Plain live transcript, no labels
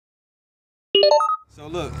So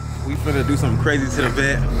look, we finna do something crazy to the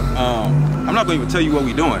vet. I'm not gonna even tell you what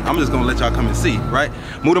we doing. I'm just gonna let y'all come and see, right?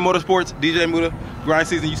 Muda Motorsports, DJ Muda, grind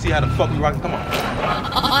season. You see how the fuck we rock? Come on.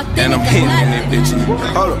 And I'm hitting that bitch.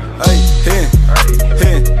 Hold up, hey,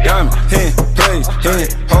 hen, diamond, hen, plays, hen,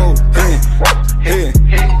 hold, hen,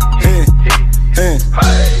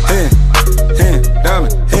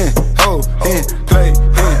 diamond, hen, hold, hen, play,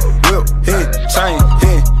 hen, whip, hen, chain,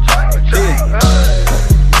 hen.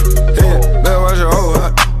 Better watch your whole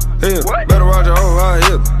eye, better watch your whole eye,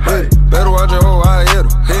 better watch your whole eye,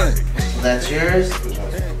 That's yours,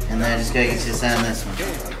 and then I just gotta get you to sign this one.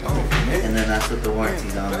 And then that's what the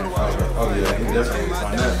warranty's on there. Oh yeah, that's what we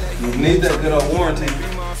signed up. You need that good old warranty.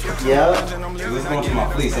 Yeah. This going to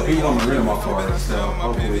my fleet, so people want me rid of my car, so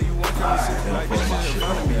hopefully they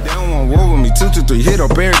don't want war with me, 2 to 3, hit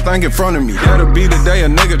up everything in front of me. That'll be the day a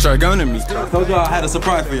nigga try gunning me. I told y'all I had a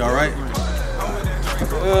surprise for y'all, right?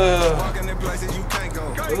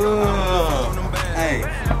 Hey,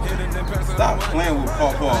 stop playing with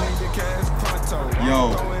Paw.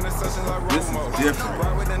 Yo, this is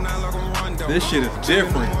different. This shit is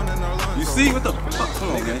different. You see what the fuck? Come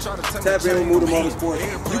on, man. Tap in with Muda Motorsports.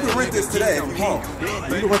 You can rent this today if you want. You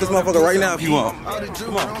can rent this motherfucker right now if you want.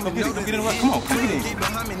 Come on, come get it. Come get it. Come on, come get it.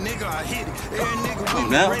 Come on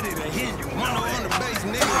now.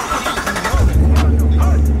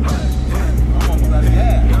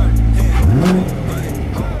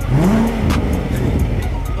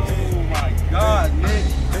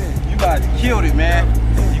 Killed it, man.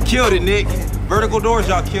 You killed it, Nick. Vertical doors,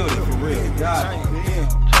 y'all killed it, for real. God.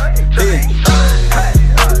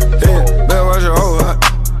 Better watch your whole eye.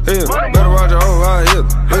 Better watch your whole eye.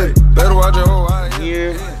 Better watch your whole eye.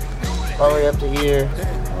 Here, all the way up to here.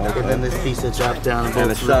 And then this piece that drops down and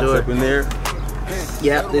bolts to the door. Up in there.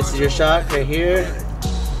 Yep, this is your shock right here.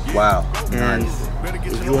 Wow. And nice.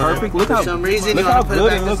 If you want, for some reason, you want to put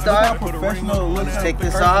it back to stock, just take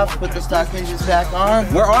this off, put the stock hinges back on.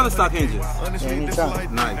 Where are the stock hinges?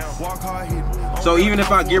 Anytime. Nice. So even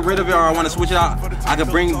if I get rid of it or I want to switch it out, I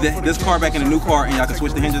could bring this car back in a new car and y'all can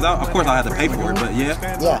switch the hinges out? Of course I'll have to pay for it, but yeah?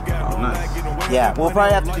 Yeah. Oh, nice. Yeah, we'll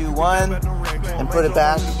probably have to do one and put it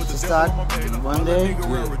back to stock one day. And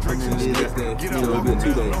then do the next day. So it'll be a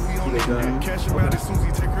 2 day.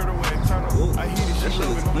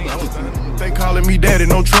 They calling me daddy,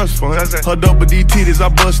 no trust fund. Her double D titties, I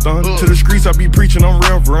bust on. To the streets, I be preaching, I'm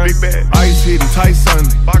reverend. Ice hitting, tight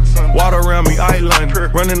Sunday. Water around me, island.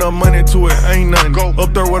 Running up money to it, ain't nothing.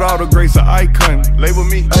 Up there with all the grace of icon. Label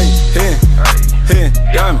me. Hen,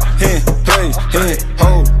 diamond, hen, plays, hen,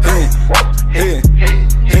 hold, hen,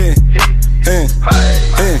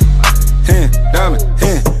 diamond,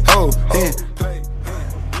 hen, hold, hen, play.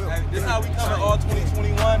 This is how we come in all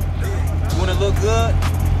 2021. You wanna look good?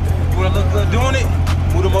 You wanna look good doing it?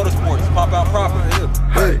 Muda Motorsports, pop out proper.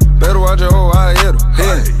 Better watch your whole eye,